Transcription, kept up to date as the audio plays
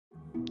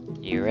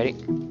You ready?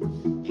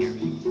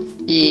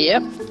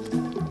 Yep.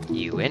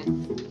 You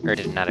win? Or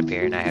did it not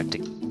appear and I have to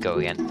go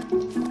again?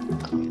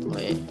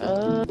 Wait,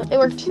 it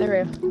worked.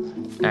 There we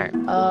go. Alright.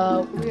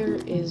 Where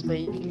is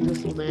my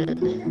beautiful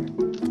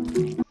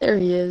man? There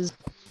he is.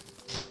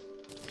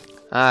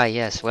 Ah,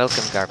 yes.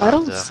 Welcome, Garbanzo. I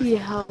don't see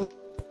how...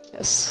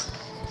 Yes.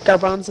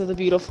 Garbanzo the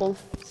Beautiful.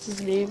 That's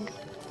his name.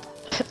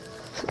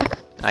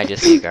 I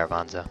just see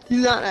Garbanzo.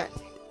 He's not...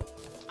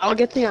 I'll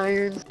get the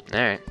iron.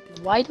 Alright.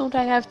 Why don't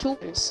I have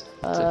tools?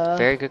 That's a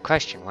very good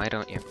question. Why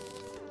don't you?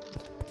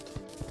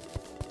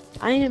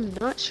 I am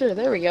not sure.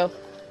 There we go.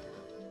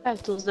 I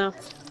have tools now.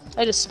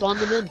 I just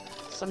spawned them in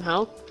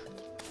somehow.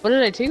 What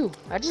did I do?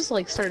 I just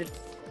like started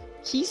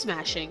key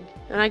smashing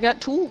and I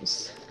got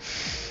tools.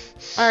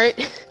 Alright.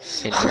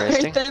 Interesting.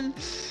 Alright then.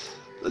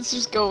 Let's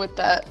just go with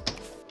that.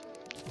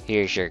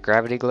 Here's your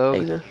gravity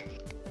globe.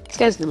 This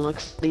guy's gonna look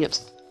funny up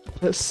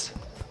this.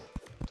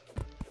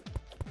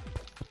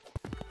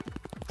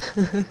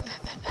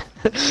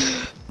 The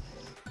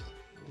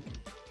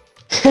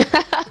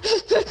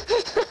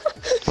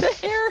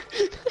hair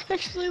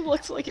actually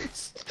looks like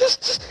it's...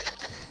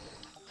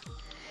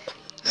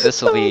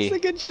 This will be... That was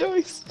a good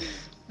choice.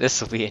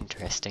 This will be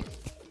interesting.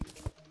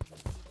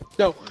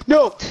 No,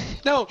 no,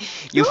 no!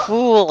 You no!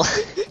 fool!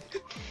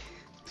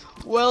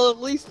 Well, at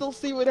least they'll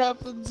see what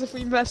happens if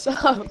we mess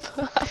up.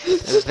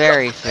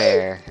 Very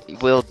fair.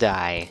 We'll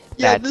die.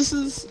 Yeah, That's...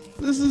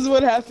 this is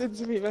what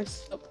happens if we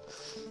mess up.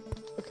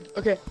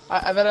 Okay,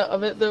 I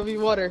bet there'll be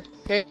water.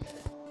 Okay,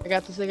 I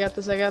got this. You got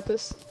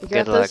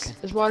Good luck. this.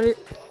 There's water.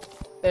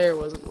 There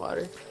wasn't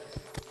water.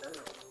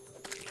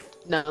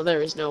 No,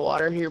 there is no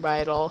water nearby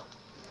at all.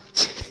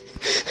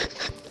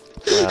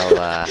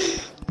 Well,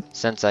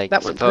 since I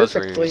That went suppose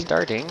we're perfectly.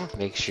 starting,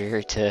 make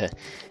sure to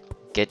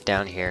get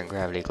down here and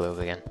gravity globe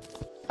again.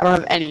 I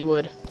don't have any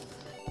wood.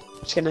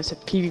 Just gonna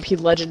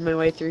PvP legend my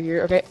way through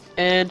here. Okay,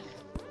 and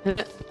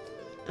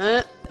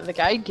the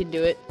guide can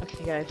do it.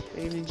 Okay, guide,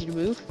 I need you to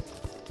move.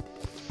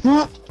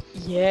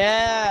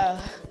 Yeah.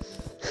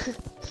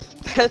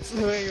 That's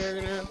the way we're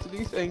gonna have to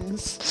do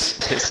things.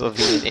 This will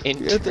be an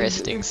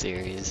interesting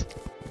series.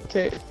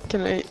 Okay,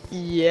 can I?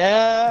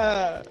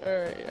 Yeah.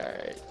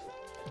 Alright.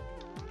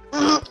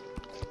 Oh,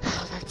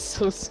 that's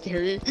so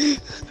scary.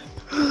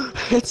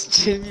 That's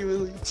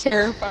genuinely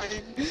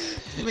terrifying.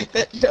 Like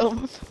that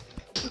jump.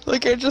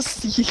 Like I just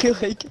see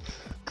like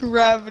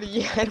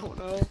gravity. I don't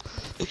know.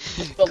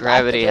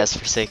 Gravity has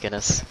forsaken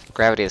us.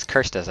 Gravity has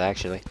cursed us,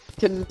 actually.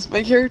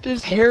 My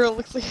character's hair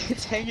looks like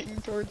it's hanging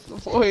towards the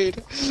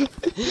void.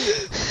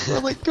 Or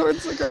like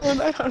towards the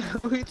ground, I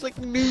don't know, it's like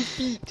new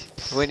feet.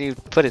 When you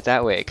put it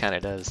that way, it kind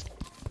of does.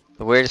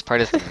 The weirdest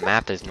part is the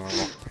map is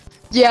normal.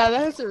 Yeah,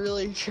 that's a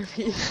really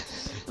trippy.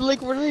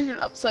 Like, we're not even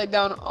upside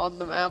down on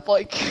the map,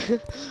 like,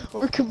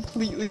 we're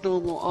completely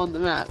normal on the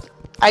map.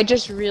 I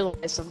just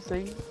realized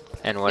something.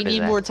 And what We is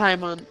need that? more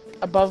time on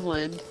above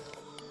land.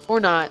 Or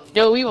not.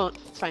 No, we won't.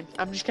 It's fine.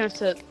 I'm just gonna have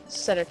to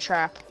set a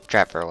trap.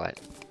 Trap for what?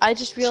 I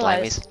just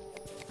realized.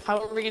 Slimies? How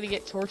are we gonna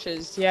get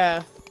torches?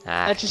 Yeah.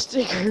 Ah. That just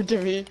occurred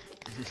to me.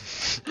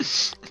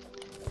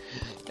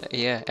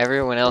 Yeah,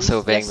 everyone else Yes,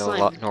 obeying the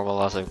slime. normal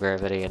laws of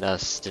gravity and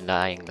us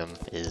denying them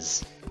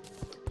is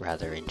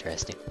rather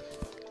interesting.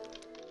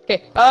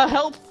 Okay,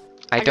 help!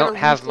 I got don't a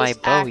have my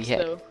ruthless bow axe,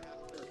 yet. though.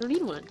 You don't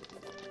need one.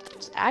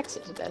 Just axe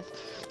it to death.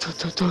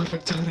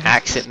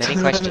 Axe it many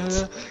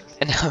questions.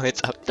 And now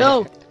it's up there.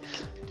 No!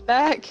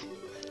 Back!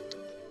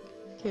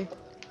 Okay.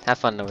 Have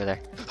fun over there.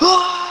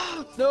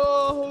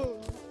 No!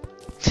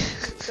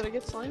 Did I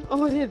get slime?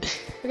 Oh, I did.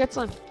 I got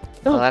slime.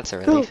 No! Well, that's a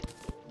relief.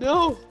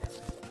 No!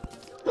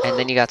 And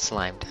then you got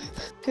slimed.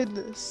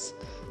 Goodness.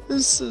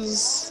 This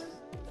is...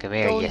 Come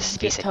here, going you to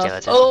piece get of tough.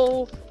 gelatin.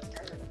 Oh!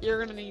 You're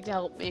gonna need to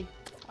help me.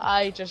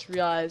 I just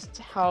realized,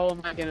 how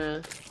am I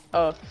gonna...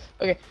 Oh,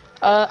 okay.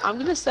 I'm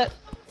gonna set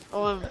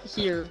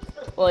here,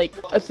 like,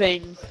 a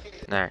thing.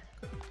 Alright.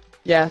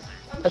 Yeah,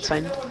 that's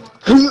fine.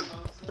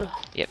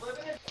 Yep.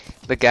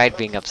 The guide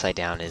being upside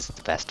down is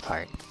the best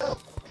part.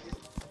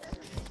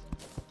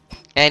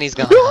 And he's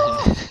gone.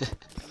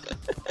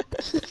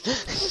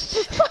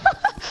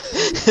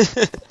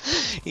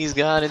 He's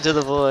gone into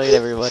the void,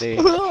 everybody.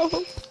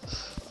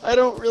 I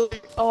don't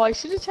really... Oh, I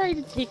should have tried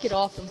to take it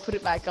off and put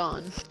it back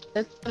on.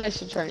 That's what I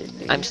should try and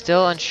do. I'm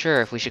still unsure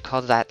if we should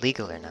call that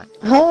legal or not.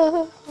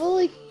 Well,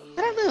 like,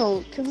 I don't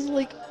know, cause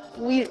like,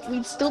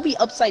 we'd still be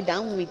upside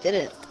down when we did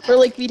it. Or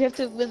like, we'd have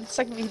to, when the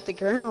second we hit the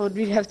ground,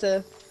 we'd have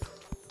to...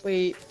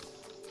 Wait,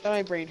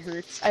 my brain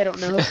hurts. I don't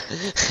know.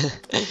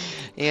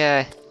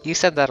 Yeah, you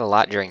said that a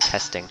lot during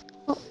testing.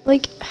 Well,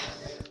 like...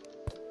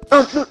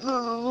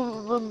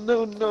 Oh,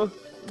 no.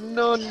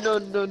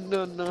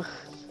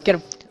 Get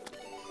him.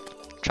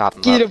 Chop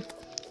him Get up. him.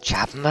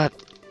 Chop him up.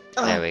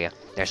 There we go.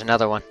 There's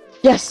another one.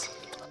 Yes.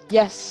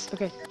 Yes.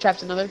 Okay,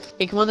 trapped another.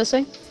 Okay, come on this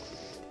way.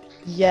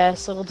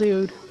 Yes, little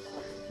dude.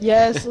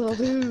 Yes, little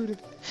dude.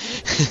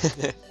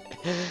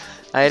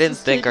 I didn't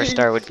is think our taking-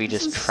 star would be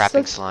this just is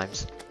trapping such-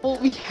 slimes. Well,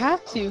 we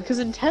have to, because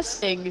in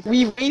testing,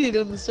 we waited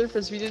on the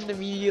surface, we didn't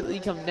immediately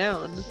come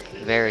down.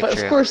 Very But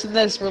true. of course in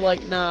this, we're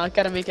like, nah,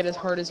 gotta make it as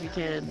hard as we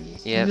can.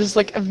 Yep. We just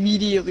like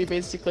immediately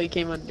basically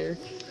came under.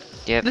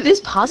 Yep. But it is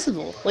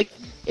possible. Like,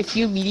 if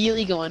you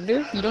immediately go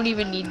under, you don't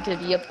even need to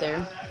be up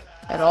there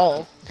at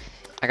all.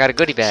 I got a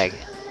goodie bag,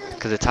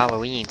 because it's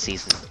Halloween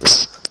season.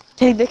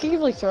 Hey, thinking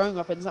of like throwing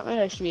weapons, that might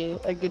actually be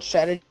a good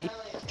strategy.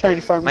 Trying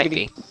to farm Might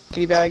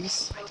goodie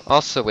bags.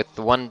 Also, with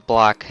the 1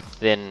 block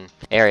thin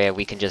area,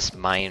 we can just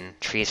mine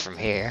trees from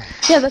here.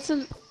 Yeah, that's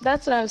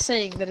what I was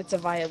saying, that it's a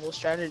viable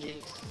strategy.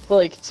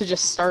 Like, to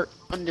just start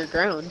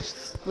underground.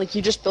 Like,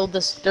 you just build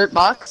this dirt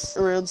box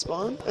around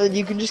spawn, and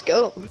you can just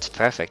go. It's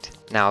perfect.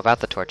 Now, about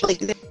the torches.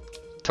 Like,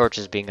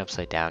 Torches being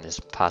upside down is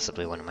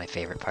possibly one of my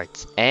favorite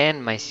parts.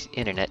 And my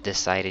internet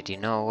decided, you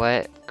know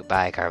what?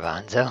 Goodbye,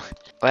 Garbanzo.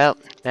 Well,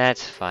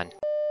 that's fun.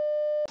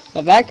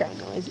 the background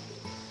noise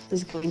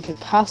is going to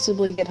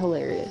possibly get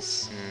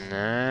hilarious.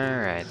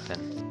 Alright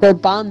then.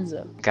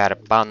 Garbanzo. Got a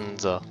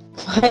bonzo.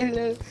 I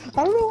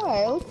don't know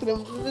why I looked at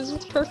him. This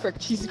was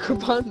perfect. He's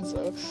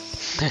Garbanzo.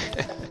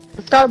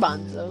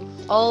 Garbanzo.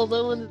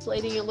 Although in this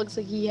lighting it looks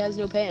like he has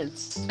no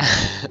pants.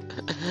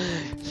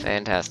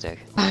 Fantastic.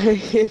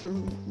 I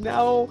am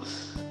now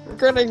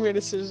regretting my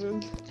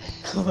decision.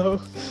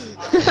 Hello.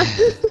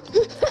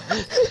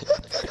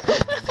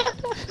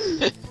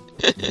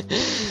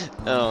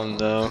 Oh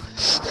no.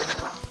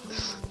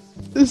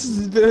 This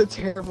has been a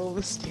terrible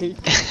mistake.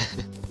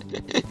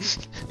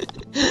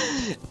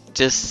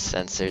 Just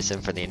censors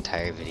him for the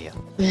entire video.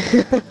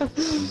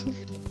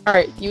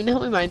 Alright, you can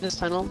help me mine this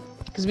tunnel.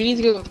 Because we need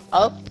to go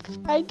up,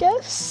 I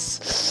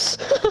guess?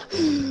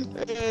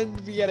 And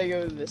we gotta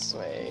go this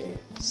way.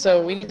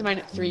 So we need to mine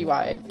it 3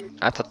 wide.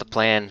 I thought the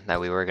plan that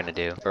we were gonna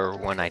do, or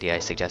one idea I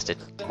suggested,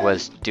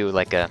 was do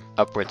like a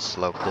upward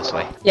slope this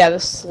way. Yeah, the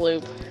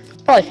slope.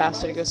 Probably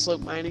faster to go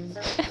slope mining.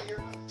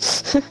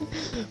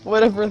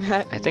 Whatever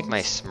that I think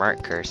my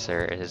smart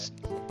cursor is...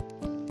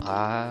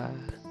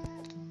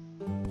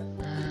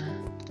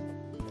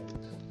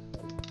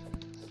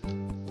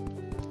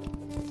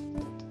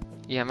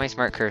 Yeah, my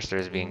smart cursor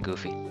is being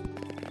goofy.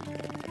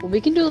 Well, we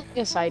can do like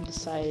a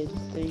side-to-side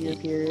thing up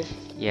here.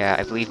 Yeah,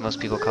 I believe most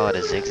people call it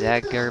a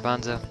zigzag,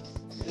 Garbanzo.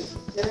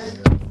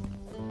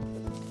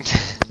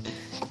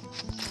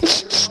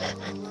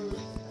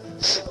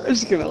 I'm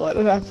just gonna let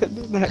it happen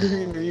and not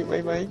even mute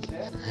my mic.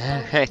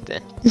 Alright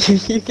then.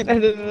 You can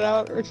edit it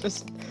out or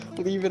just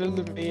leave it in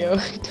the video.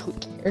 I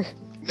don't care.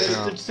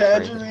 Oh,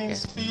 Tangerine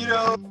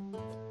Speedo.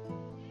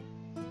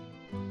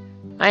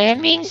 I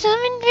am being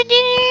summoned for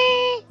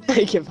dinner!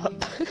 I give up.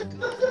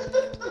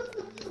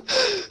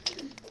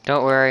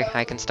 Don't worry,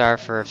 I can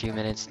starve for a few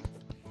minutes.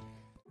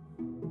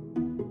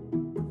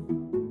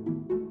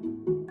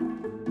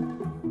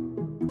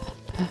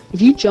 If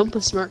you jump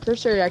a smart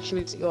cursor, it actually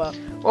makes it go up.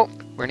 Oh,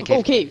 we're in a cave.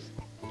 Oh, cave!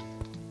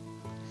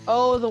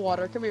 Oh, the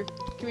water. Come here.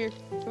 Come here.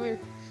 Come here.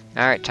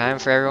 Alright, time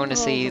for everyone to Oh,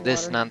 see the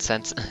this water.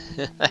 nonsense.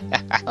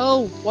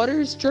 Oh, water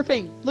is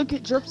dripping. Look,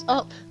 it drips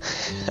up.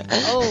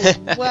 Oh,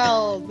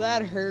 well,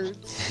 that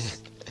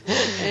hurts.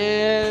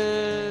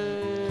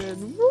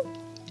 And... whoop.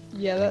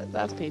 Yeah,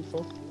 that's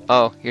painful.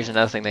 Oh, here's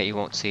another thing that you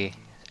won't see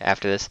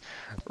after this.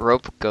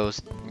 Rope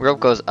goes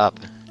up,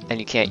 and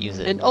you can't use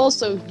it. And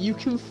also, you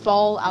can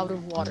fall out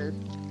of water.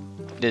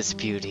 This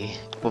beauty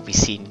will be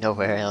seen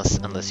nowhere else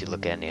unless you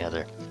look at any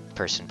other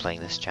person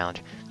playing this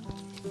challenge.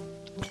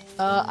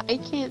 I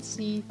can't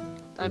see.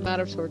 I'm out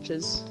of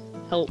torches.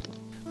 Help.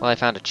 Well, I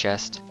found a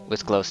chest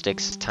with glow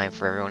sticks. Time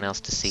for everyone else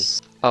to see.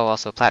 Oh,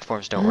 also,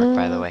 platforms don't work,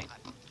 by the way.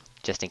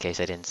 Just in case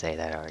I didn't say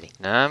that already.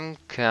 I'm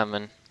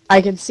coming.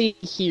 I can see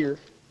here.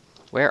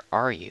 Where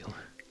are you?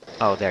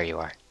 Oh, there you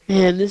are.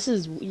 Man, this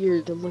is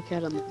weird to look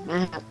at on the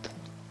map.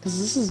 Because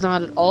this is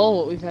not at all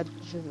what we've had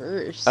to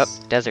traverse. Oh,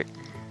 desert.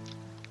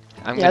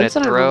 I'm yeah, gonna that's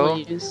what I throw.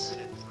 normally use.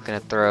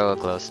 Gonna throw a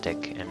glow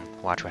stick and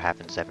watch what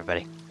happens,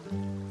 everybody.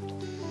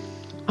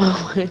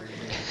 Oh my.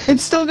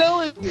 It's still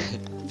going!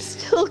 It's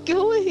still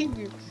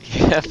going!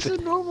 Yep. So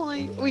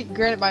normally... Wait,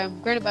 granite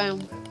biome. Granite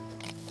biome.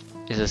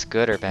 Is this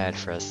good or bad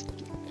for us?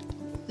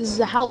 This is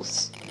a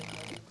house.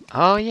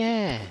 Oh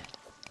yeah.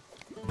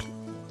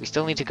 We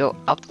still need to go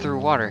up through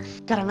water.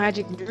 Got a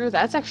magic mirror?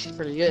 That's actually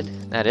pretty good.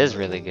 That is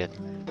really good.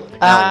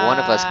 Now one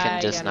of us can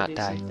I just gotta not do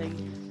die.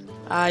 something.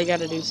 I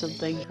gotta do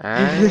something.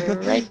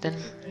 Alright then.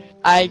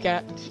 I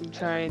got to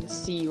try and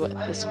see what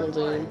this will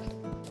do.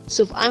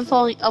 So if I'm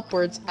falling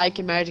upwards, I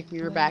can magic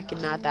mirror back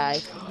and not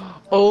die.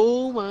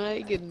 Oh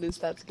my goodness,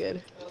 that's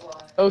good.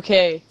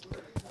 Okay.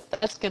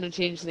 That's gonna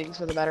change things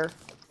for the better.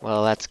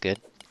 Well, that's good.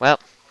 Well,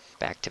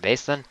 back to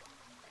base then.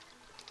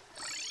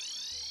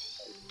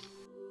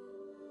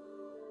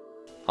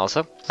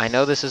 Also, I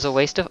know this is a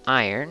waste of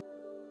iron.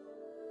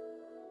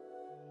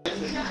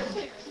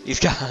 He's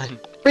gone.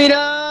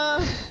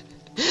 Freedom!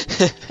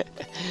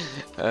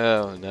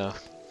 Oh no.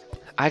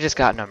 I just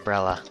got an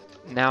umbrella.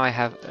 Now I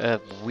have a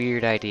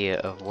weird idea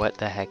of what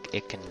the heck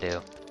it can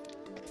do.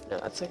 No,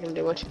 that's not gonna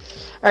do much.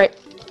 Alright,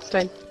 it's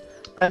fine.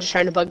 I'm just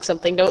trying to bug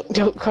something.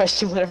 Don't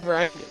question whatever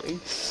I'm doing.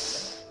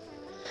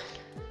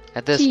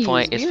 At this Jeez,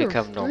 point, it's we are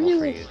become normal for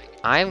really- you.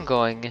 I'm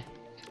going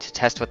to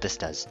test what this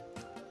does.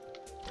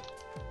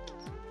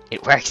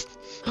 It works!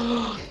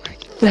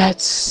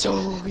 That's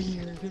so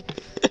weird.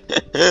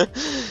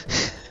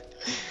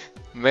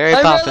 Mary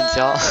My Poppins, brother!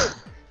 y'all.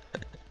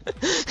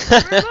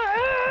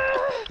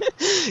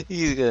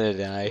 He's gonna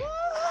die.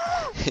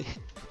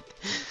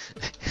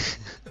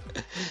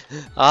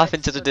 Off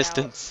into the Expert out.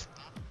 distance.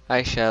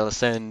 I shall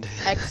ascend.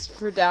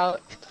 Expert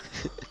out.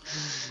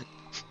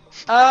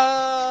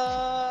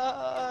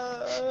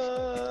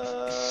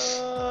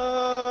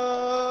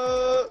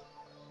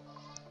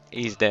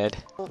 He's dead.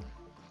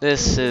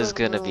 This is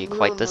gonna be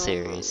quite the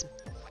series.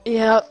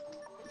 Yep.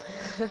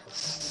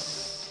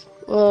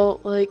 Well,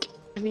 like,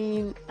 I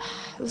mean,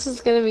 this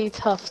is gonna be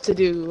tough to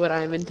do what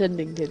I'm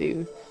intending to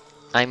do.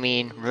 I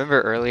mean,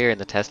 remember earlier in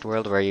the test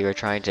world where you were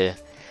trying to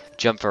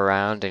jump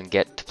around and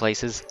get to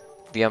places?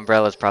 The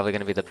umbrella is probably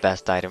gonna be the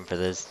best item for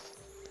this.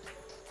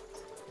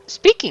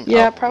 Speaking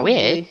Yeah, of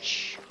probably.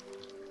 which...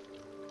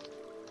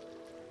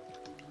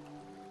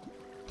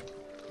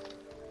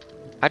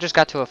 I just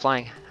got to a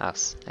flying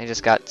house.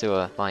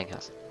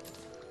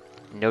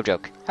 No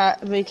joke.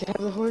 Make it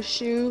have a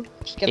horseshoe.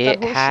 Get It that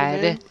horseshoe,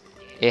 had... man.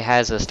 It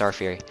has a Star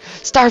Fury.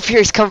 Star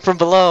Furies come from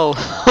below!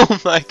 Oh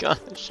my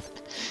gosh.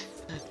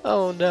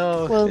 Oh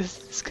no, Well-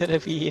 this is gonna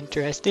be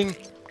interesting.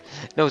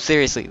 No,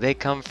 seriously, they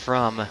come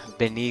from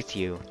beneath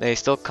you. They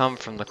still come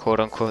from the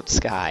quote-unquote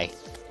sky.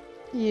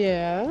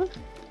 Yeah.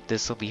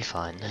 This'll be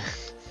fun.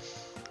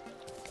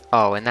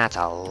 Oh, and that's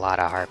a lot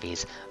of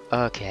harpies.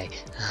 Okay.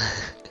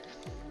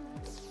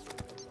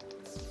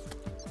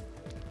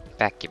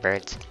 Back, you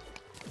birds.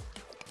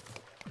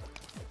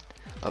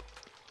 Oh.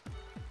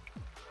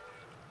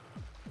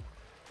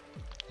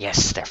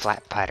 Yes, their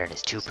flat pattern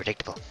is too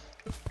predictable.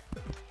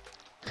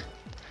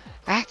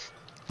 Ah!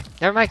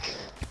 Never mind.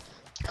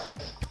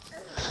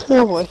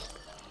 Oh boy.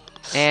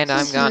 And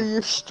I'm gone.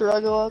 Your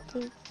struggle out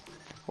there.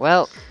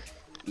 Well,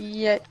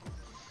 Yeah.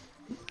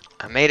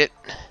 I made it.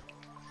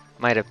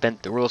 Might have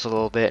bent the rules a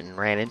little bit and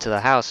ran into the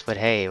house, but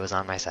hey, it was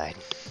on my side.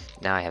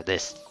 Now I have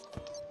this.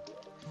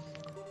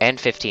 And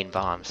 15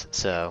 bombs,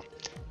 so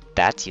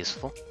that's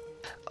useful.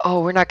 Oh,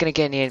 we're not gonna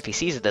get any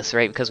NPCs at this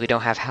rate because we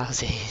don't have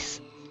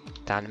houses.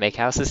 Time to make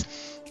houses.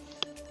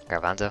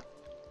 Garbanzo.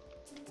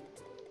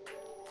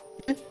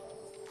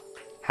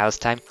 House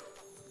time.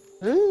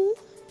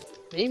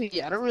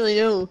 Maybe, I don't really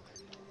know.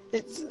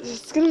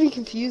 It's gonna be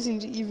confusing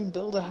to even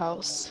build a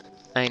house.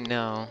 I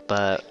know,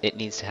 but it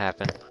needs to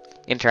happen.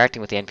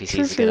 Interacting with the NPCs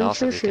True, is gonna true,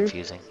 also true, be true.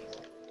 confusing.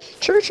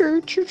 True.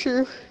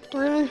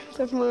 We're gonna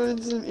definitely run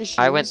into some issues.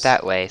 I went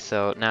that way,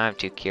 so now I'm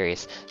too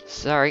curious.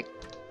 Sorry.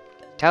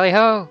 Tally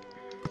ho!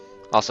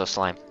 Also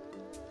slime.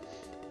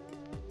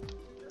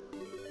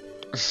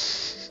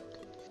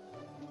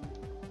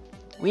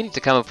 We need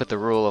to come up with the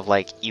rule of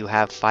like, you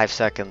have 5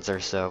 seconds or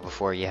so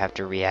before you have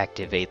to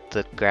reactivate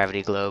the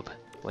gravity globe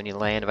when you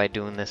land by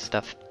doing this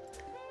stuff.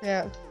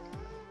 Yeah.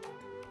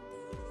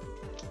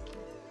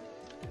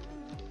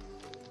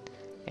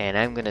 And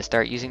I'm gonna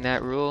start using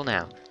that rule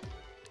now.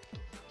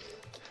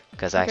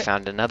 Because I Okay.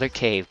 found another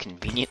cave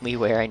conveniently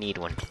where I need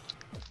one.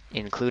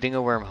 Including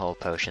a wormhole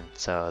potion,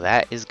 so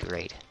that is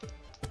great.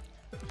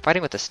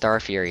 Fighting with the Star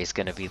Fury is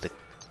gonna be the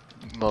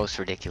most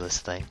ridiculous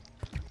thing.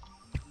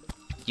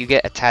 You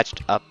get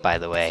attached up, by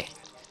the way,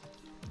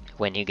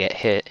 when you get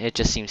hit. It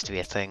just seems to be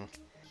a thing.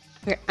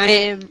 Okay, I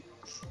am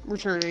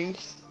returning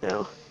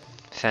now.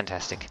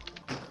 Fantastic.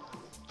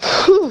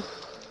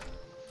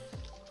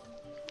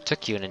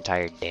 Took you an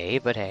entire day,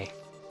 but hey.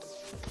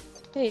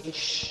 Hey,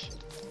 shh.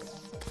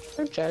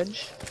 Don't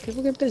judge.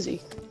 People get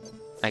busy.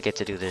 I get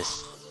to do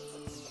this.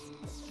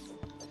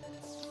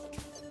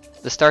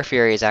 The Star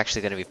Fury is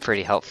actually going to be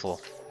pretty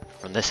helpful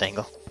from this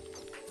angle.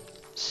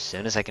 As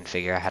soon as I can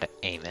figure out how to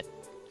aim it.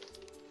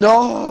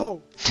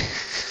 No!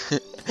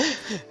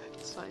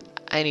 It's fine.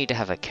 I need to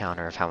have a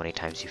counter of how many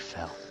times you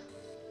fell.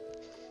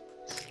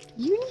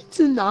 You need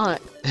to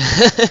not.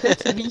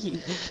 That's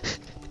mean.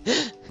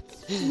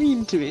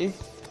 Mean to me.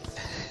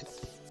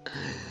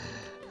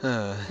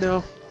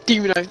 No.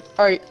 Demon Eye.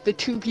 Alright, the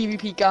two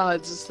PvP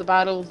gods. It's the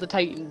battle of the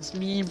titans.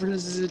 Me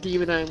versus the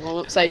Demon Eye while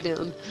I'm upside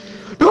down.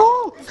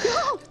 No!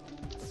 No!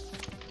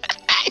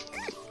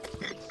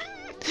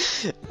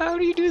 How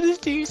do you do this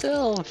to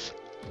yourself?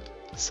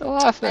 So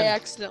often. I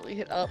accidentally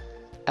hit up.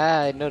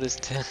 Ah, I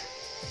noticed.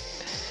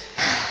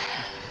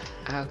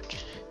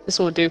 Ouch. This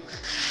won't do.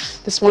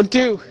 This won't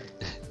do.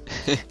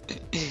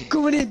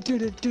 Going in.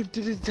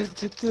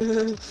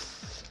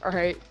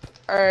 Alright.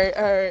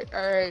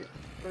 We're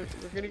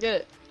gonna get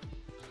it.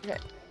 Okay.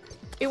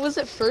 It was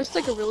at first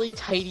like a really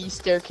tiny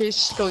staircase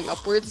just going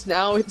upwards.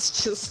 Now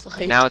it's just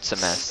like. Now it's a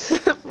mess.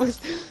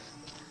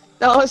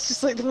 Now it's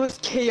just like the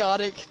most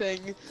chaotic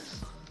thing.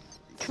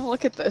 Come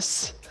look at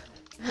this.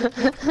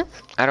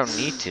 I don't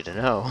need to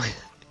know.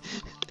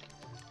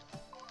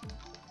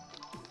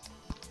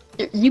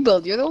 You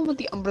build. You're the one with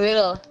the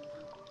umbrella.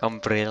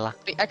 Umbrella.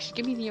 Wait, actually,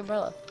 give me the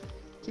umbrella.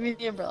 Give me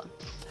the umbrella.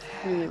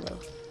 Give me the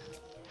umbrella.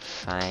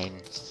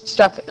 Fine.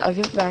 Stop it. I'll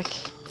give it back.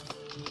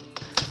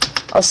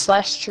 I'll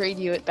slash trade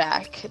you it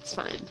back. It's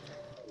fine.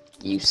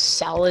 You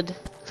salad.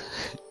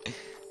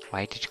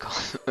 Why did you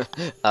call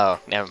Oh,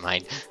 never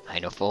mind. I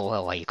know full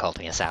well why you called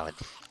me a salad.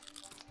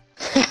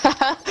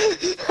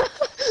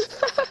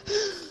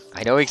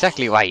 I know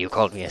exactly why you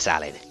called me a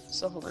salad.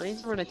 So hold on, I need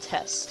to run a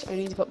test. I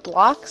need to put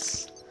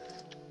blocks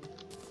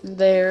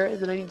there, and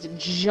then I need to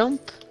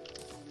jump.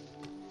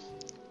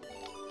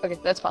 Okay,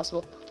 that's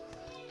possible.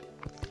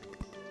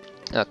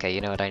 Okay,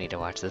 you know what? I need to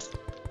watch this.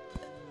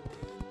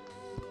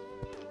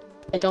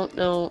 I don't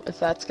know if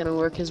that's gonna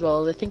work as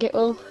well as I think it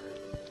will.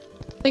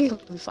 I think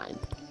it'll be fine.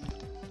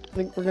 I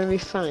think we're gonna be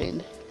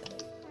fine.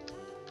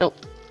 Nope.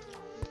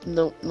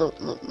 No.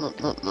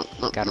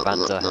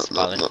 Garbanzo has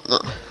fallen. No.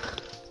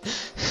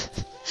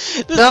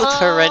 This looks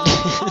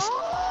horrendous.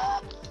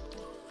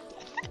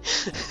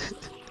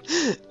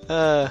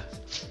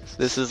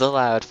 This is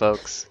allowed,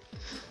 folks.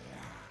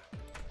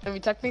 I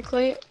mean,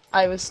 technically,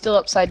 I was still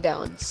upside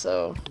down,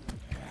 so...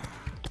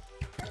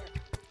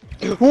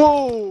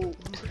 Whoa!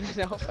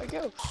 Now if I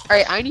go.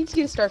 Alright, I need to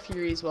get a Star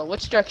Fury as well.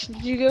 Which direction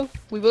did you go?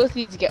 We both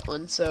need to get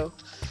one, so...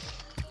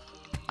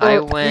 I Or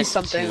at went least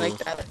something to... like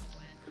that.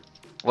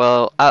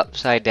 Well,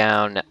 upside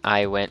down,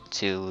 I went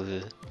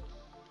to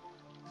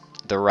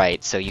the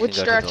right, so you Which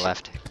can go direction? to the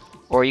left.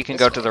 Or you can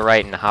This go to the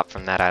right and hop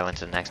from that island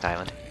to the next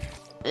island.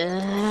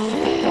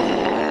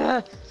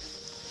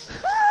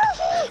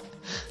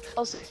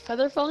 Also,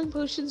 feather falling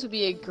potions would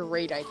be a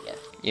great idea.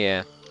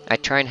 Yeah. I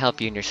try and help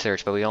you in your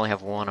search, but we only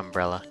have one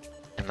umbrella.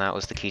 And that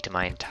was the key to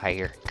my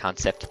entire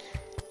concept.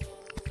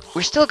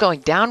 We're still going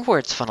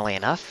downwards, funnily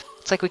enough.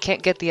 It's like we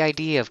can't get the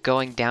idea of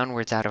going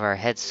downwards out of our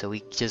heads, so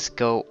we just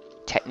go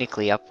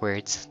technically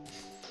upwards.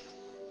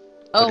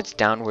 Oh, But it's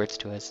downwards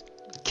to us.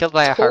 Killed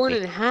by a torn harpy.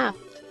 in half.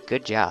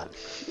 Good job.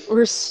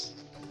 We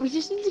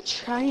just need to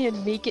try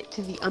and make it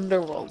to the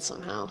underworld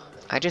somehow.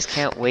 I just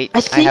can't wait. I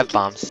I have think-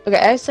 bombs. Okay,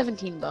 I have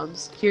 17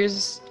 bombs.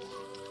 Here's...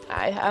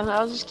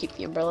 I'll just keep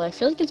the umbrella. I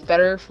feel like it's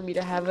better for me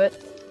to have it.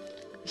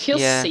 It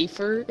feels Yeah.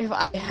 safer if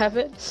I have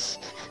it.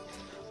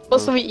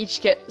 Plus, then we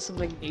each get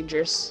something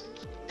dangerous.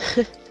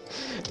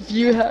 If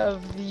you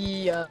have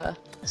the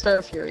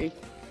Star Fury,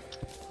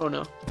 oh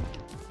no,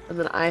 and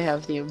then I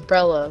have the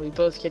umbrella, we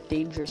both get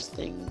dangerous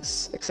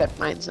things. Except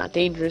mine's not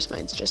dangerous.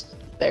 Mine's just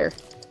there.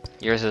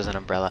 Yours is an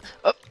umbrella.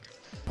 Oh,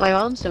 My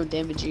bombs don't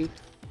damage you.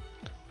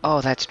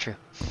 oh, that's true.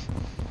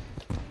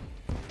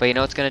 But you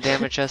know what's gonna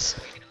damage us?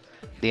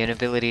 The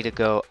inability to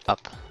go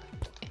up.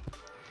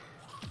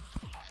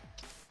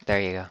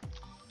 There you go.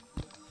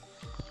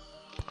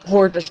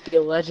 Or just be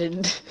a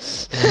legend.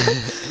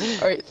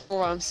 Alright, 4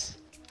 bombs.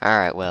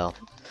 Alright, well.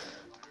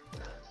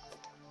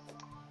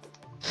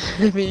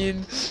 I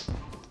mean, this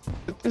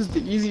is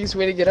the easiest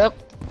way to get up.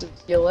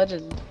 Just be a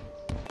legend.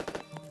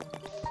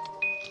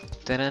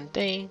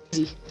 Dun-dun-ding.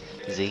 Easy.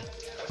 Easy.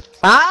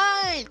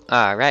 Fine!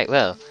 Alright,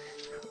 well.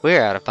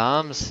 We're out of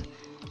bombs.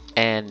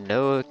 And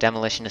no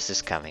demolitionist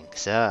is coming.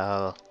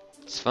 So,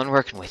 it's fun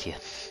working with you.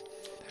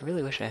 I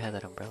really wish I had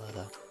that umbrella,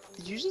 though.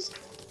 Did you just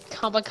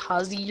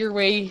kamikaze your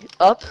way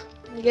up,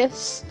 I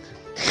guess?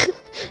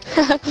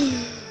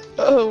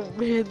 Oh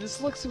man,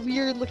 this looks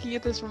weird looking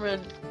at this from a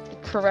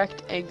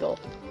correct angle.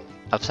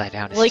 Upside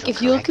down is Like, still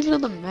if you look correct. at it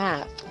on the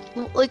map,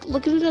 like,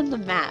 look at it on the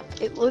map,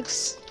 it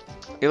looks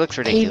It looks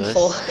ridiculous.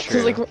 painful. 'Cause,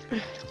 True. like,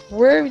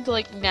 we're having to,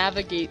 like,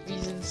 navigate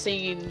these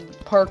insane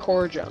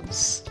parkour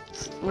jumps.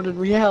 When in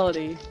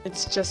reality,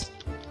 it's just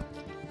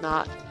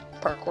not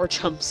parkour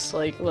jumps.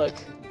 Like, look.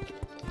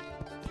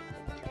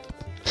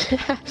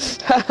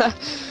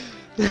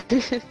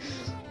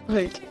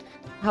 Like,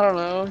 I don't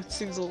know, it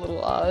seems a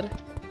little odd.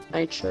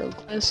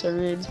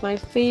 Nitroglycerin's my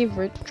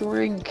favorite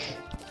drink.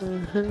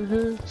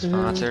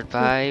 Sponsored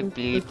by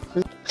Bleep.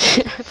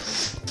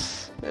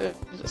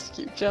 Just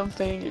keep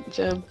jumping and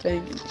jumping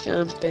and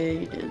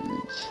jumping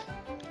and...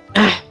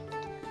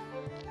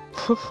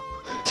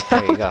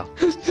 There you go.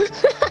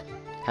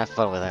 Have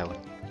fun with that one.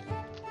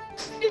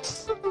 It's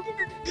so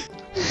weird.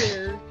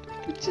 There.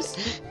 It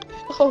just...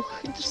 Oh,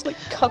 it just like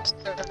cups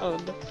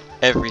around.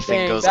 Everything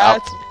Dang, goes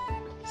up.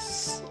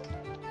 that's...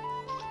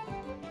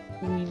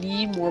 We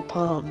need more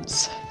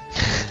palms.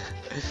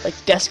 Like,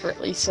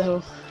 desperately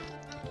so.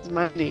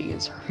 Mining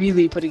is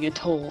really putting a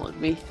toll on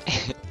me.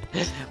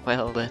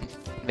 Well then,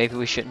 maybe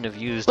we shouldn't have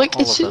used Like,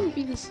 all it of shouldn't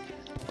them. be this...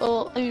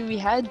 Well, I mean, we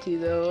had to,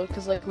 though,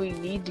 because, like, we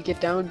need to get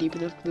down deep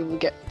enough to be able to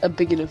get a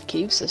big enough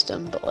cave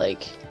system, but,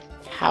 like,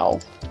 how?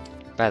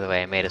 By the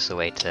way, I made us a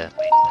way to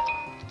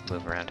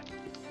move around.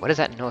 What is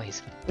that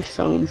noise? My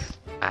phone.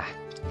 Ah.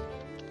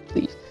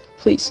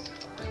 Please.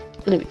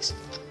 Enemies.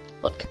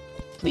 Look.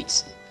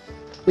 Please.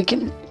 We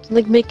can,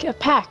 like, make a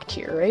pact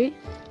here, right?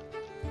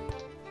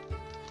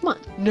 Come on.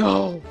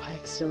 No! I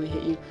accidentally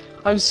hit you.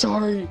 I'm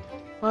sorry!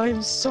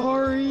 I'm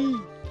sorry!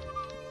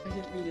 I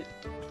didn't mean it.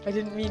 I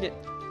didn't mean it.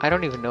 I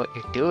don't even know what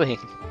you're doing.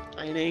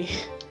 Mining.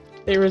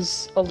 There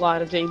was a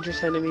lot of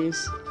dangerous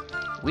enemies.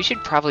 We should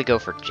probably go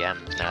for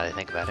gems now that I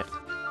think about it.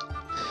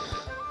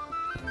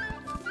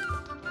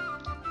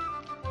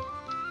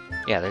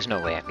 Yeah, there's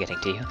no way I'm getting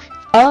to you.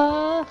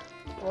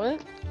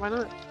 What? Why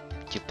not?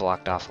 you've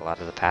blocked off a lot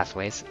of the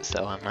pathways,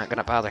 so I'm not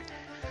gonna bother.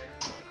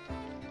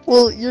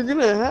 Well, you're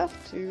gonna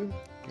have to.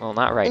 Well,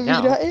 not right I mean,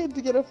 now. I had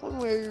to get up one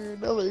way or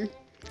another.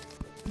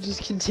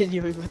 Just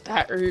continuing with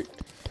that route.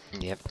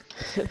 Yep.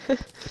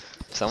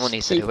 Someone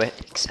needs to do it.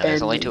 And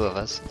there's only 2 of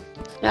us.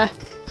 Ah.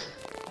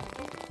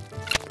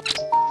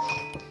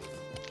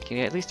 Can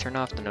you at least turn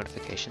off the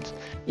notifications?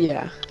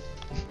 Yeah.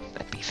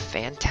 That'd be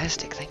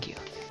fantastic, thank you.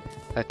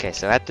 Okay,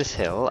 so at this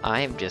hill,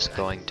 I am just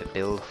going to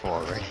build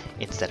forward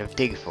instead of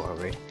dig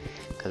forward,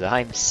 because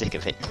I'm sick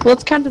of it. Well,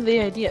 that's kind of the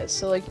idea.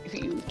 So, like, if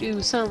you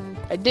do some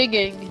by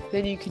digging,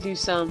 then you could do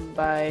some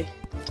by...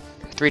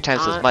 3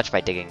 times as much by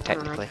digging,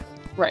 technically.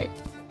 Right.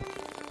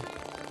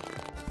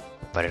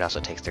 But it also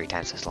takes 3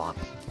 times as long.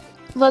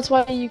 Well, that's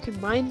why you can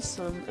mine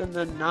some and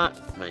then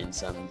not mine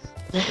some.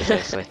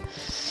 Precisely.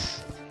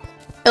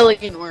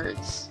 Elegant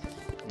words.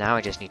 Now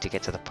I just need to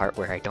get to the part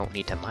where I don't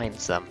need to mine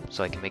some,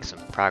 so I can make some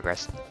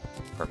progress.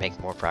 Or make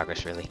more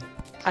progress, really.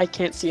 I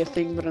can't see a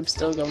thing, but I'm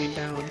still going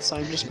down, so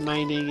I'm just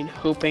mining and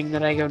hoping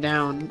that I go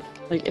down.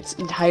 Like, it's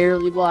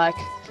entirely black.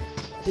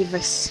 If I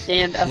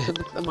stand up and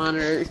look at the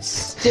monitor, it's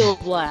still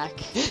black.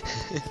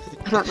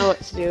 I don't know what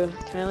to do.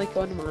 Can I, like,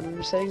 go into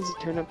monitor settings and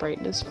turn up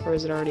brightness, or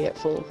is it already at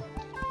full?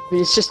 I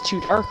mean, it's just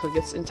too dark, like,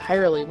 it's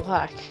entirely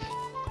black.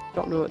 I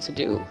don't know what to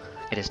do.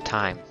 It is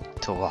time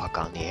to walk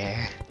on the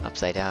air,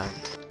 upside down.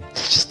 I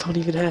just don't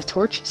even have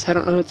torches. I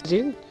don't know what to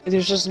do.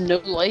 There's just no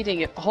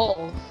lighting at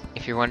all.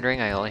 If you're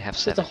wondering, I only have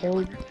It's a 7.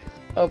 whole...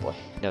 Oh boy.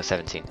 No,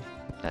 17.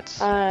 That's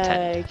 10.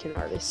 I can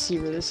already see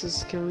where this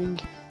is going.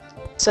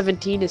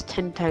 17 is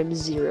 10 times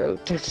 0.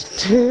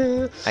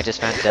 I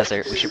just found a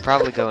desert. We should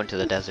probably go into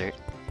the desert.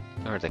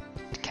 Or the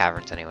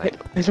caverns, anyway.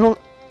 I don't...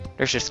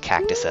 There's just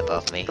cactus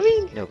above me. I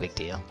mean... No big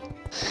deal.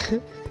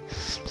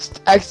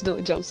 Just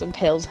accidentally jumped some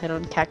Pale's head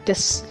on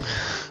cactus.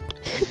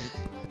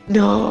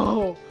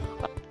 No!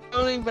 I'm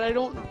drowning, but I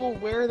don't know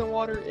where the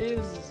water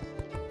is.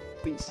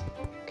 Please.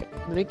 Okay,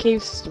 I'm in a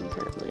cave system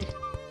apparently.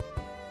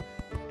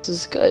 This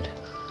is good.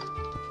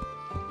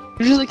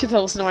 Usually can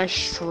tell us my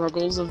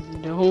struggles of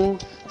no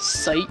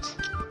sight.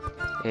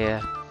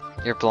 Yeah.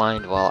 You're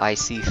blind while I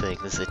see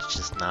things. It's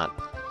just not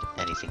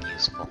anything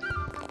useful.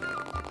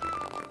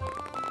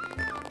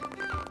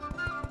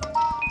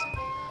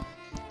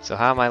 So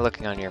how am I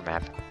looking on your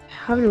map?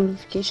 How are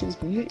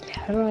notifications muted?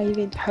 How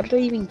did I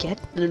even get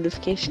the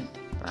notification?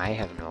 I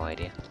have no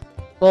idea.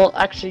 Well,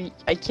 actually,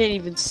 I can't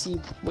even see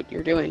what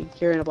you're doing.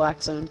 You're in a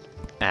black zone.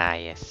 Ah,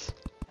 yes.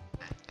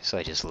 So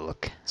I just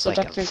look So like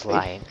I'm technically-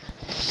 flying.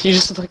 You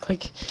just look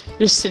like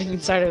you're sitting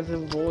inside of the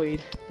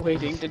void,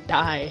 waiting to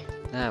die.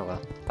 Ah,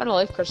 well. Find a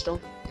life crystal.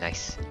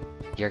 Nice.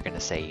 You're gonna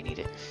say you need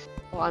it.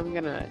 Well, I'm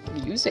gonna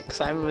use it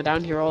because I'm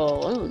down here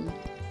all alone.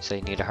 So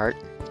you need a heart?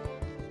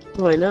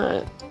 Why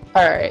not?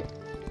 Alright.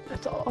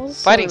 That's all.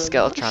 Fighting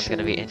Skeletron's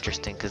gonna be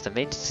interesting because the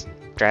main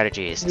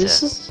strategy is This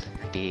to is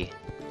be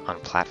on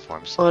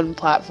platforms. on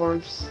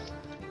platforms.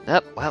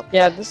 Oh, well.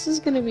 Yeah, this is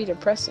gonna be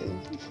depressing.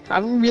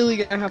 I'm really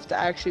gonna have to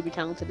actually be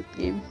talented at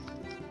the game.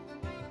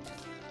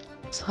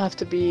 This will have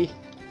to be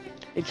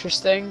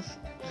interesting.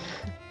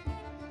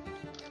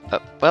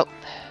 Oh, well.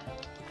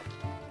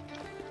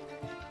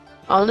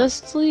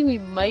 Honestly, we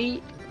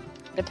might,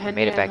 depending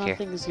Made it on back how here.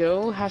 things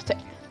go, have to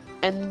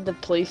end the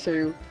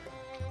playthrough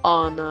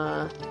on,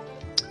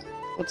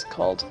 what's it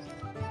called?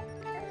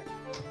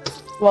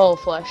 Wall of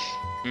Flesh.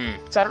 Hmm.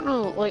 Cause I don't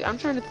know, like, I'm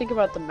trying to think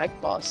about the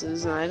mech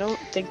bosses, and I don't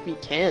think we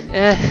can.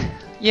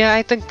 Yeah,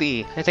 I think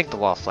the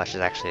Wall of Flesh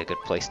is actually a good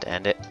place to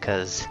end it,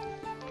 because,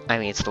 I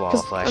mean, it's the Wall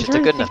of 'Cause Flesh. I'm It's a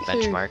trying to good enough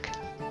think through- benchmark.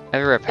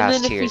 Everywhere then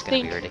past if here we is gonna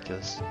be think-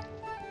 ridiculous.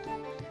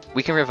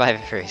 We can revive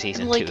it for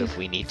season like, 2 if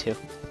we need to.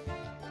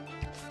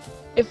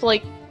 If,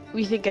 like,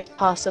 we think it's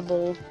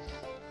possible,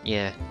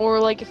 Yeah. or,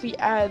 like, if we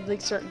add,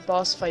 like, certain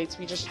boss fights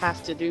we just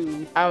have to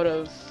do out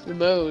of the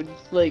mode,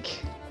 like,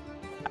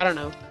 I don't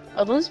know.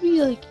 Unless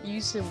we, like,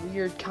 use some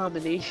weird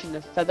combination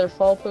of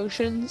Featherfall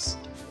potions,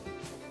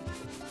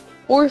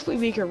 or if we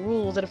make a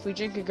rule that if we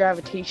drink a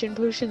gravitation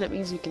potion, that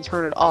means we can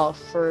turn it off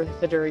for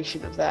the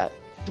duration of that.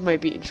 It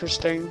might be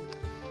interesting,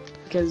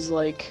 because,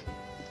 like...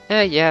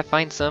 Yeah,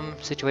 find some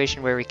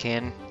situation where we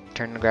can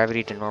turn the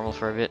gravity to normal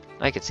for a bit.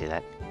 I could see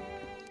that.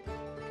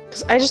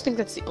 Because I just think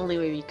that's the only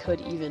way we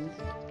could even.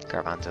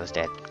 Garbanzo's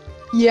dead.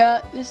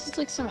 Yeah, this is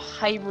like some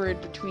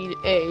hybrid between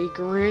a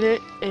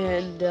granite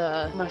and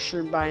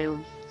mushroom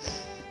biome.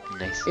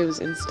 Nice. It was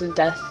instant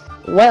death.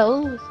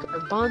 Well,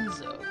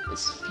 Garbanzo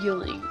is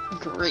feeling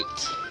great.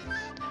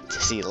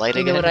 To see light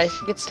You again? know what I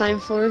think it's time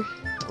for?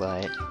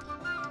 What?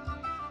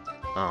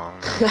 Oh,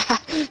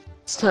 no.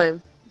 It's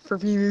time for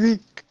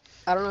PvP.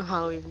 I don't know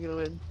how I'm even gonna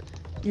win.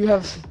 You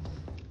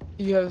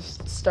have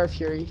Star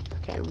Fury.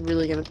 Okay, I'm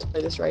really gonna have to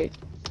play this right.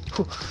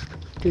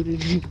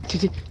 You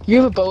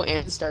have a bow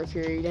and Star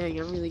Fury. Dang,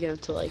 I'm really gonna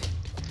have to like.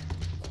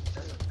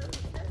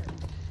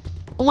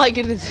 Oh my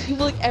goodness, you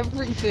have like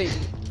everything.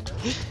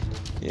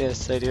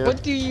 Yes, I do.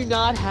 What do you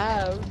not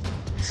have?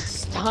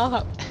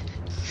 Stop.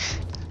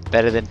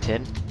 Better than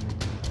tin?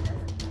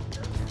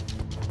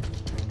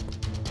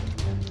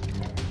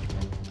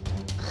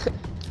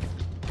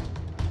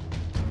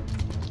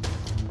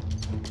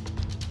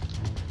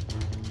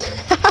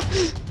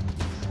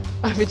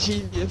 I'm a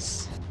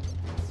genius.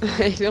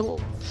 I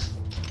don't.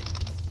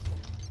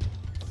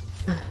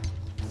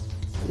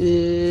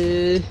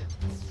 This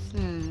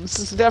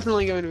is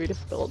definitely going to be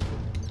difficult.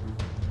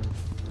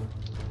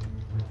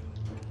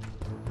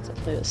 Let's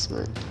play this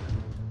smart.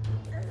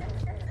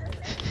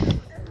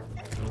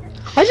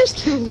 I just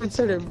came and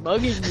started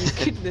mugging you,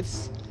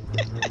 goodness.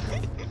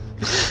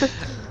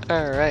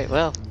 Alright,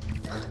 well.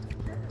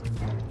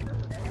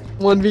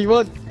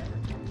 1v1.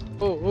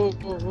 Oh.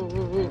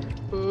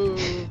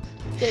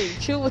 Hey,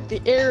 chill with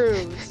the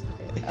arrows.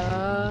 Okay,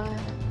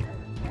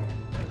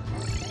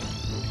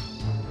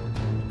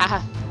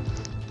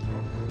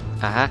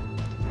 Aha.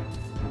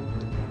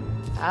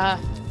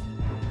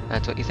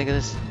 That's what you think of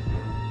this?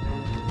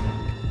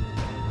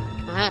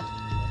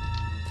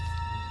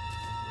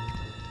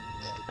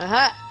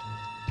 Aha.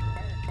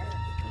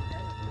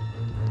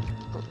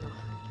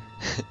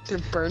 Did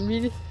it burn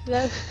me to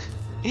death?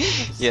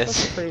 Yes.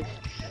 That's pretty...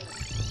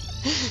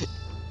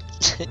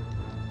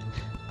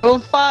 Oh,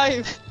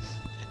 5!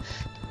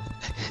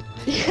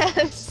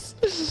 Yes!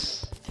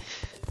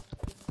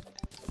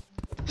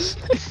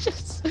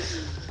 Just...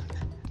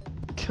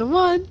 Come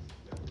on!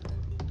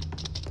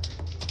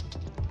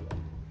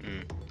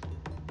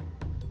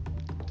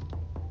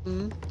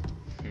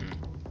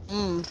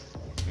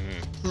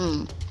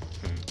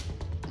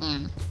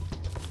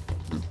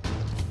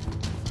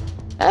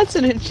 That's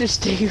an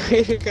interesting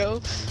way to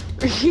go.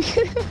 Are you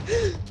gonna...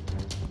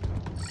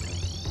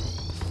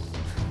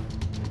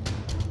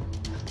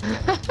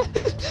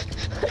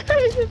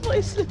 This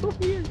place is so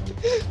weird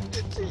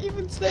to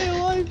even stay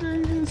alive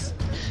during this.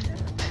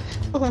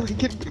 Oh my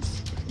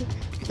goodness.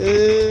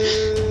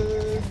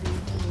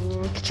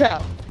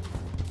 Ciao.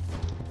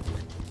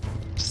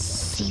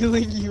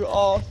 Sealing you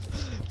off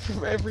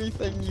from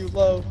everything you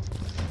love.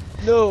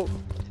 No.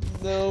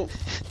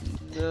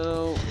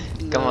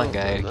 Come on,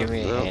 guy, give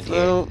me a hand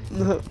here.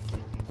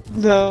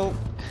 No.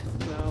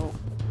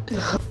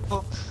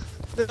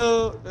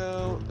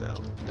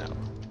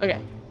 Okay.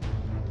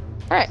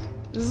 Alright.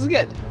 This is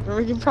good. We're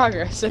making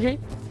progress, alright?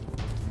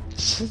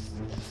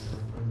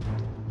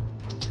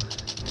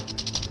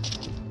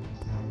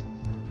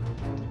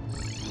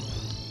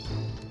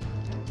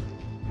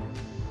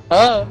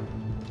 Oh.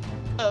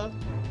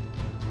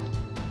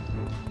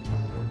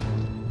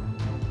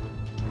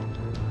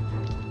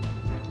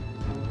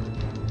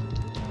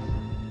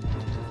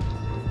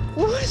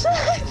 What was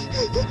that?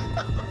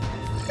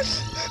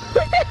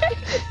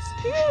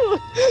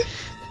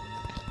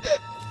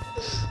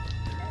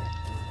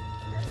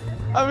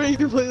 I'm ready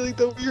to play like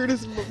the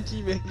weirdest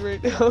monkey man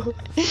right now.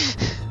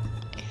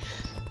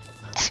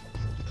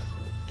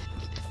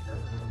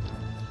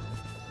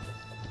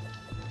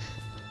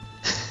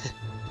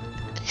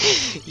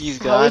 He's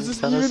gone. How is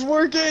this even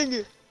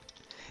working?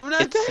 I'm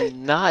not It's dead.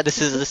 not. This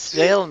is a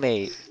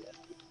stalemate.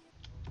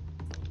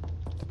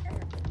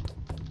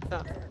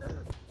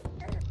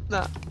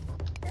 Nah.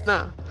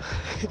 I'm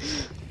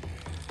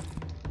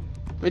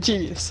a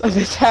genius. I'm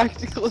a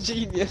tactical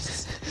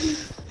genius.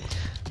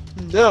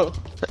 No.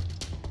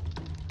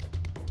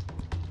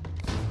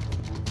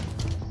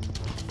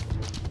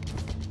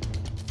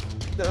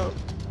 No,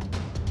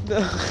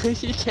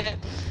 you can't.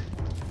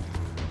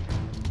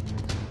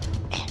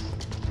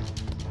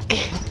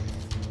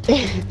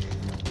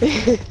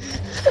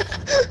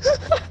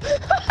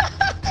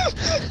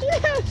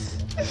 Yes!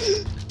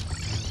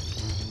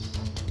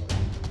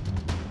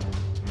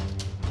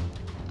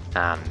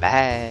 I'm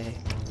back.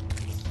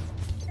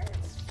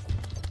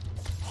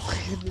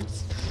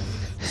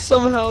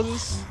 Somehow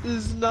this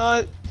is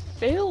not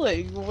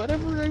failing.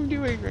 Whatever I'm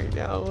doing right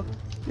now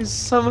is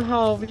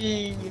somehow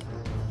being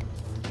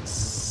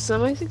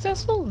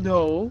semi-successful?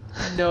 No,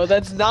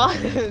 that's not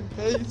a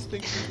nice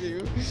thing to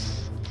do.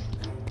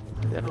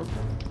 No.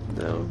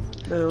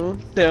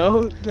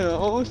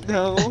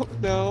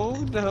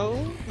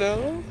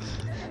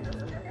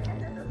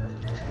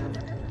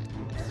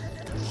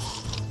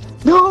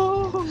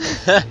 No!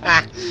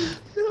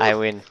 I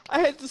win. I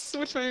had to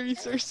switch my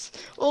resource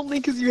only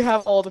because you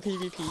have all the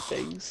PvP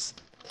things.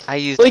 I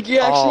used Like you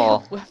actually all.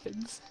 have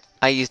weapons.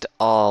 I used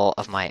all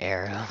of my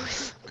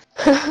arrows.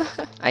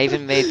 I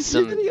even made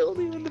some. You're the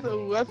only one with the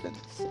weapons.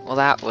 Well,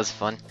 that was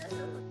fun.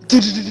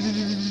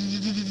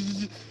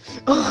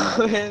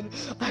 Oh man,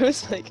 I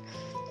was like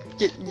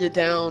getting you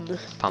down.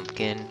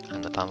 Pumpkin.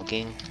 I'm the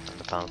pumpkin. I'm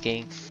the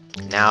pumpkin.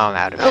 Now I'm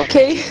out of it.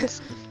 Okay.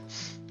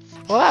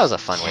 Well, that was a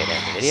fun way to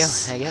end the video,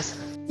 I guess.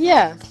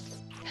 Yeah.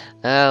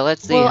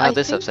 Let's see Well, how I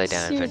this think upside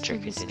down the series adventure will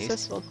be continues.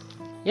 successful.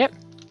 Yep.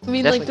 I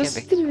mean, Definitely like, this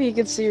can is gonna be a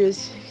good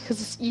series, because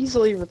it's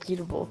easily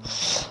repeatable.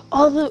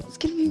 Although, it's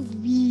gonna be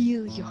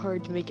really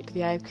hard to make it to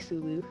the Eye of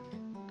Cthulhu.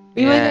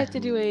 We might Yeah. have to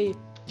do a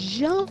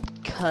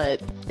jump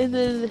cut, and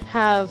then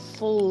have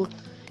full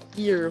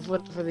gear of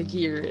whatever the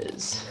gear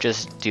is.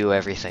 Just do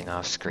everything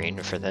off screen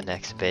for the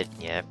next bit.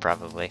 Yeah,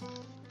 probably.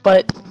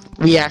 But,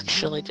 we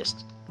actually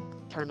just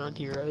turn on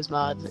Heroes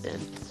mod,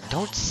 and...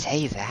 Don't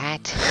say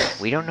that.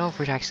 We don't know if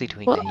we're actually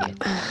doing Well, that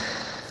yet.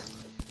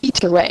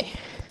 either way,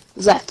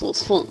 that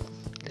was fun.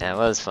 That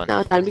was fun.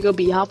 Now time to go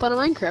b-hop on a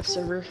Minecraft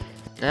server.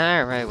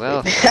 Alright,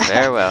 well,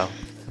 farewell.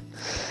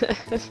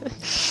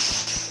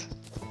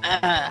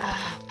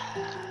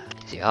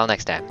 See you all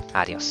next time.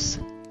 Adios.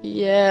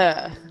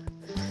 Yeah.